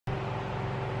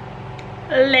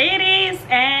Ladies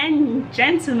and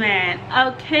gentlemen,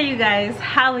 okay, you guys,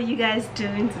 how are you guys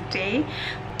doing today?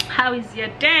 How is your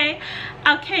day?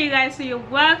 Okay, you guys, so you're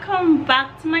welcome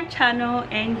back to my channel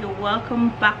and you're welcome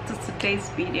back to today's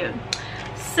video.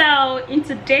 So in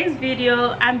today's video,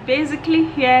 I'm basically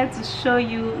here to show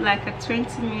you like a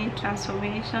 20-minute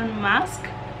transformation mask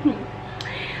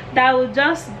that will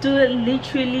just do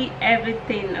literally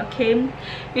everything. Okay,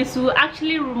 it will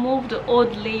actually remove the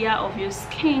old layer of your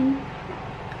skin.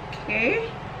 Okay,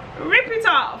 rip it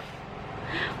off,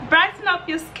 brighten up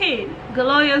your skin,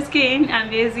 glow your skin,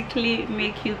 and basically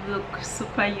make you look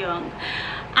super young.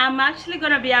 I'm actually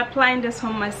gonna be applying this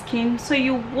on my skin, so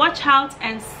you watch out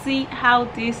and see how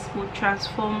this will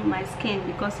transform my skin,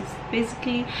 because it's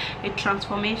basically a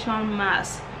transformation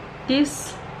mask.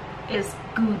 This is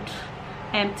good,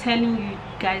 I'm telling you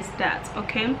guys that.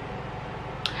 Okay,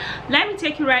 let me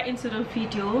take you right into the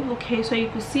video, okay, so you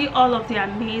can see all of the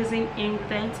amazing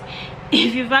ingredients.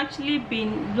 If you've actually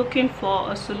been looking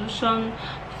for a solution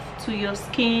to your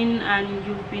skin and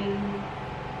you've been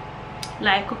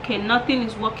like, okay, nothing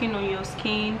is working on your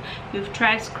skin, you've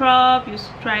tried scrub, you've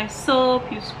tried soap,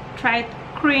 you've tried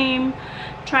cream,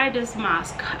 try this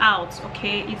mask out.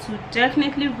 Okay, it will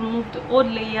definitely remove the old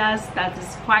layers that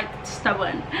is quite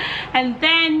stubborn, and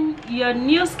then your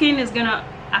new skin is gonna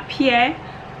appear.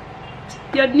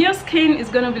 Your new skin is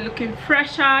going to be looking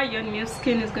fresher, your new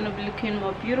skin is going to be looking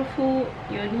more beautiful,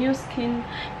 your new skin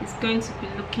is going to be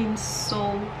looking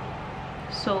so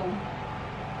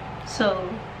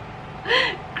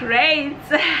great.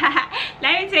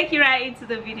 Let me take you right into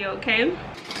the video, okay?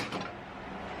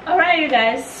 Alright, you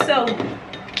guys, so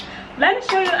let me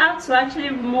show you how to actually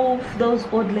remove those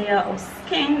old layer of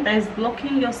skin that is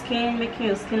blocking your skin, making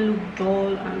your skin look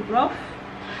dull and rough.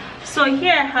 So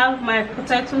here I have my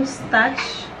potato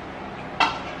starch.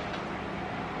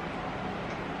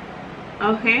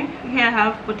 Okay, here I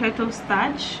have potato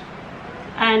starch,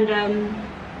 and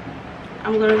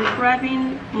I'm gonna be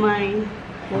grabbing my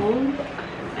bowl,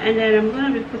 and then I'm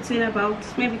gonna be putting about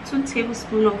maybe 2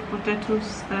 tablespoons of potato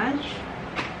starch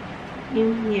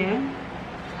in here.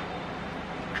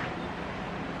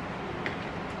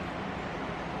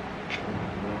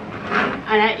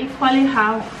 And I equally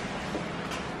have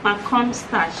my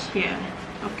cornstarch here.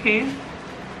 Okay,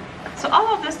 so all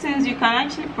of these things you can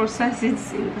actually process it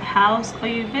in the house, or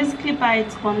you basically buy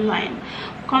it online.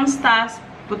 Cornstarch,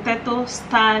 potato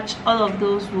starch, all of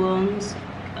those ones,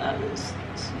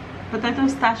 potato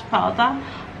starch powder,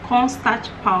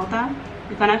 cornstarch powder,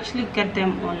 you can actually get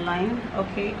them online.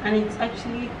 Okay, and it's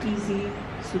actually easy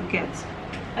to get.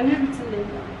 I've written them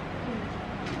down.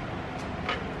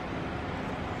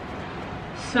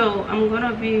 So I'm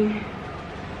gonna be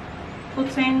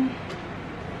putting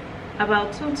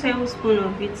about 2 tablespoons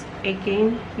of it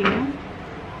again here.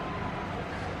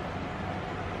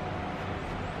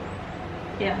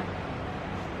 Yeah,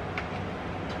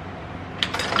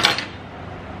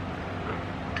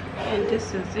 and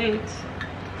this is it.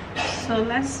 So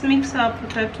let's mix our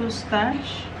potato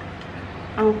starch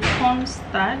and corn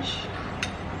starch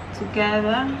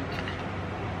together,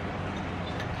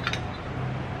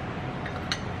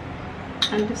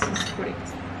 and this is great.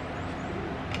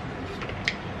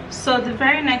 So the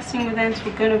very next ingredient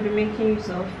we're going to be making use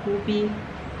of will be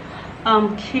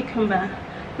cucumber.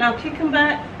 Now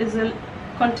cucumber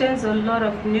contains a lot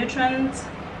of nutrients.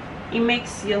 It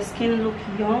makes your skin look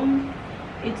young,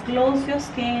 it glows your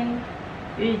skin,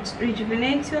 it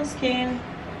rejuvenates your skin,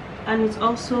 and it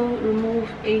also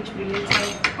removes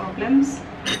age-related problems.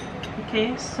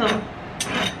 Okay, so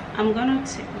I'm gonna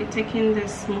be taking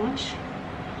this much,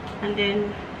 and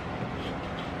then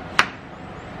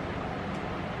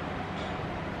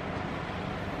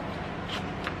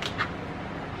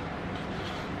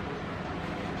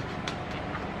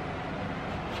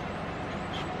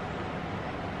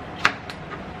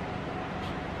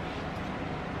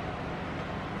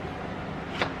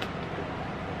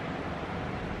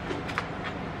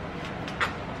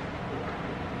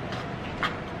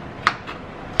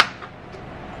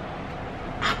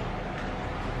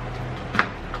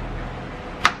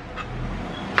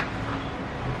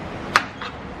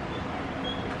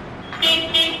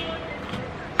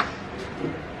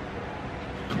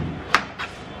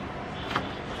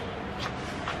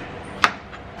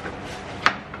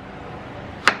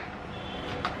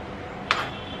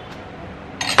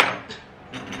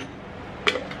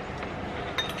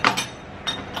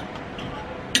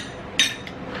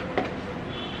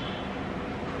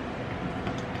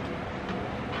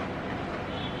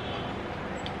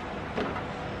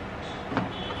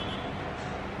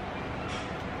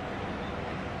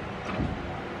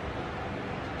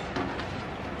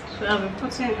So I'll be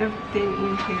putting everything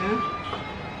in here.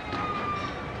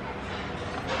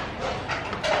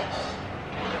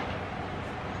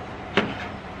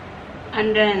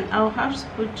 And then I'll have to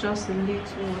put just a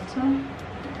little water.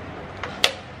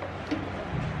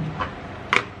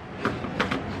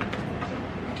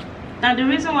 Now the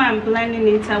reason why I'm blending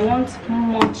it, I want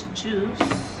much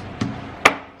juice,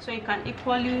 so you can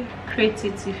equally create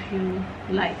it if you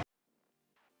like.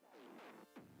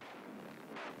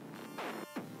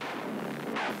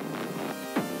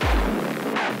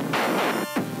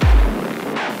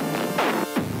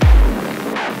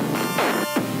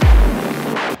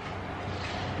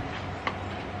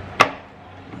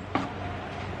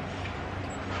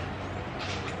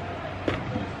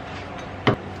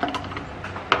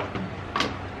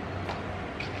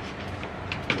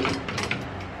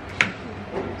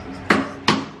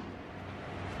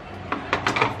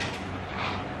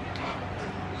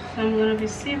 So I'm going to be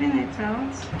sieving it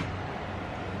out.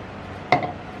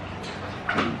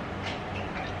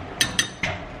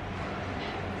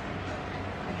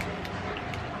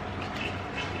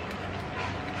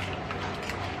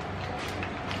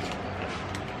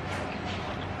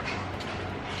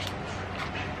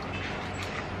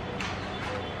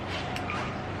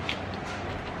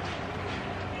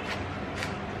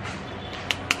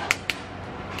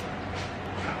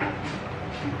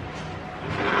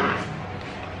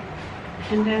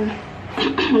 And then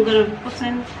I'm going to be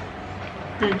putting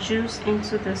the juice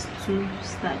into this 2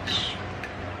 starch.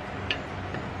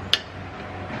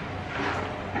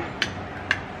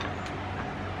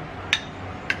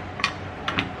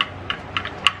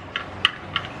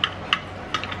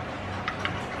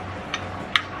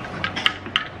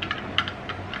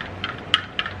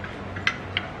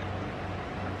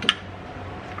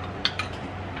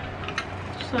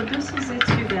 So this is it,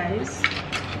 you guys.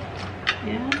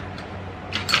 Yeah.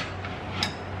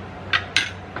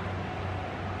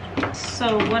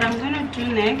 So what I'm gonna do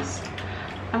next,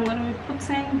 I'm gonna be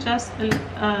putting just the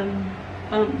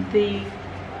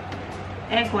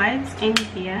egg whites in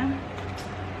here.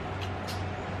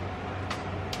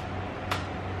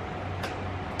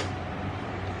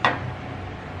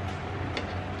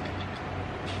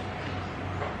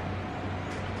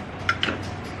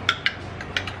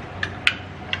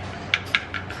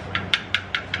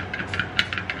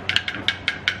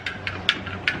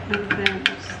 And then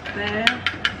it's there.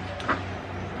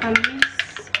 And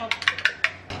mix up.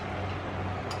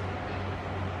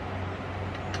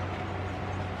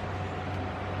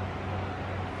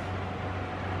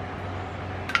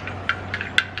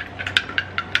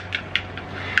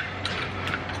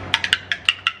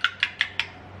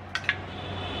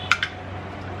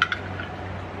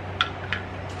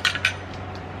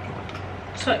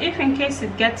 So if in case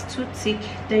it gets too thick,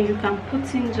 then you can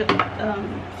put in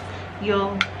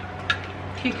your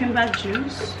cucumber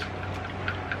juice,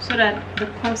 so that the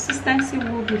consistency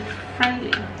will be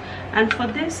friendly. And for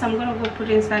this, I'm gonna go put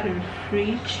it inside the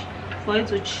fridge for it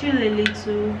to chill a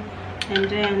little, and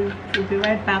then we'll be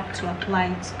right back to apply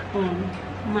it on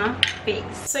my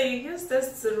face. So you use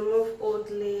this to remove old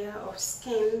layer of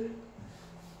skin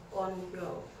on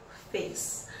your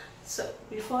face. So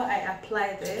before I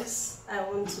apply this, I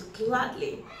want to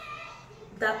gladly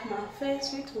dab my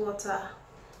face with water,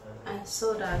 and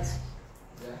so that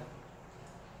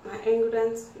my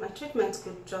ingredients, my treatment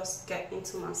could just get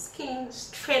into my skin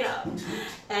straight up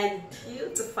and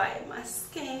beautify my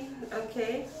skin.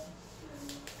 Okay,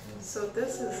 so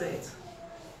this is it.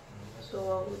 So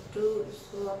what we'll do is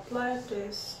we'll apply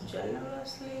this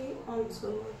generously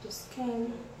onto the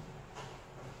skin.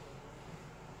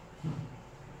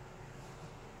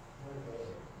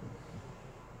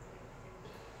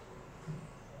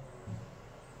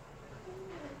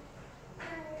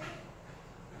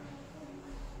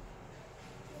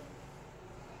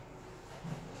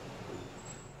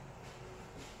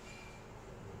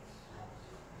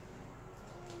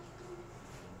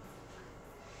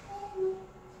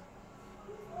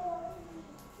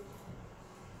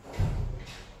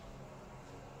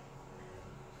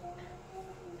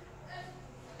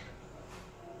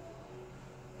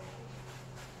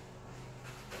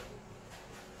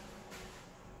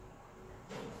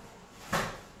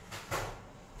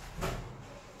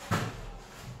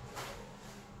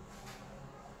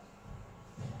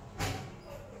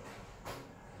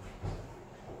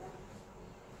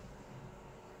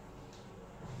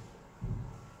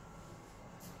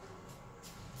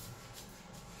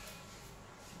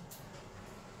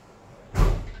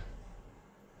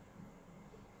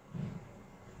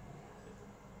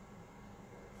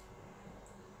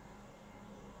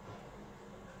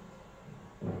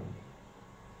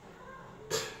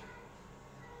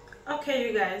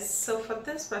 Okay, you guys, so for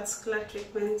this particular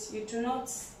treatment, you do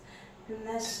not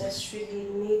necessarily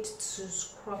need to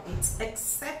scrub it,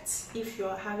 except if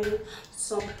you're having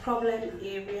some problem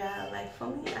area. Like for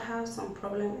me, I have some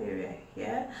problem area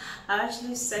here. I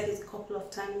actually said it a couple of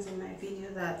times in my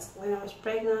video that when I was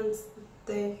pregnant,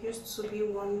 there used to be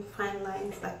one fine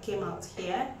line that came out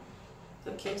here.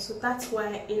 Okay, so that's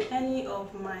why in any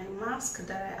of my masks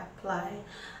that I apply,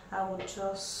 I would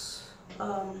just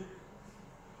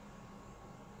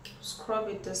scrub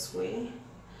it this way,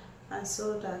 and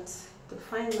so that the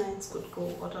fine lines could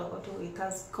go, although it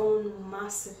has gone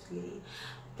massively.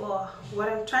 But what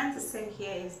I'm trying to say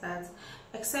here is that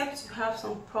except you have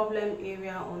some problem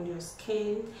area on your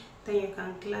skin, then you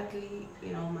can gladly,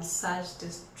 you know, massage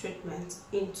this treatment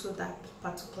into that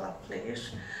particular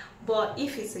place. But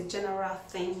if it's a general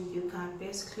thing, you can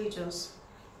basically just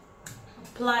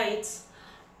apply it.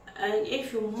 And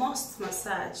if you must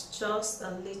massage, just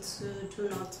a little, do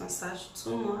not massage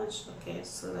too much, okay,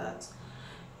 so that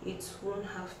it won't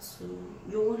have to,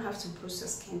 you won't have to bruise your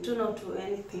skin. Do not do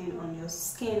anything on your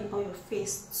skin or your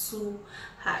face too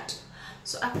hard.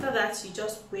 So after that, you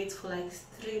just wait for like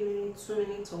 3 minutes, 2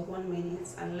 minutes, or 1 minute,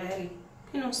 and let it,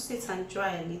 you know, sit and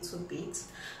dry a little bit,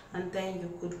 and then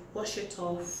you could wash it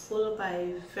off, followed by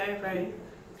a very, very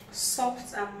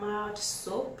soft and mild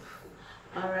soap.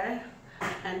 All right,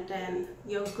 and then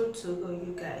you're good to go,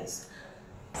 you guys.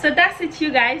 So that's it,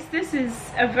 you guys. This is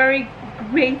a very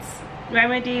great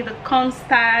remedy, the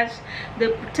cornstarch, the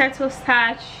potato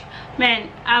starch. Man,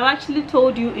 I've actually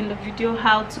told you in the video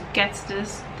how to get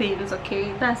these things,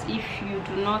 okay? That's if you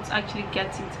do not actually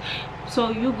get it, so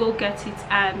you go get it,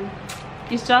 and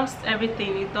it's just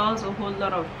everything. It does a whole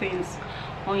lot of things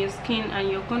on your skin, and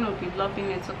you're gonna be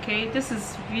loving it, okay? This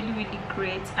is really, really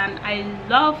great, and I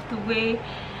love the way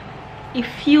it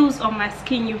feels on my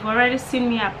skin. You've already seen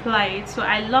me apply it, so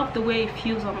I love the way it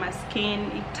feels on my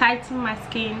skin. It tightens my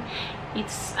skin,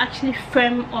 it's actually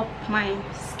firm up my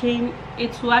skin.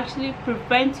 It will actually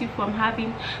prevent you from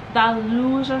having that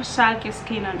loose or saggy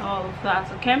skin and all of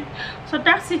that, okay? So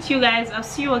that's it, you guys. I'll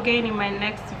see you again in my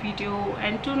next video,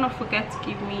 and do not forget to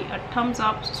give me a thumbs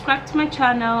up, subscribe to my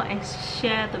channel, and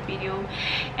share the video.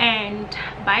 And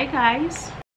bye, guys.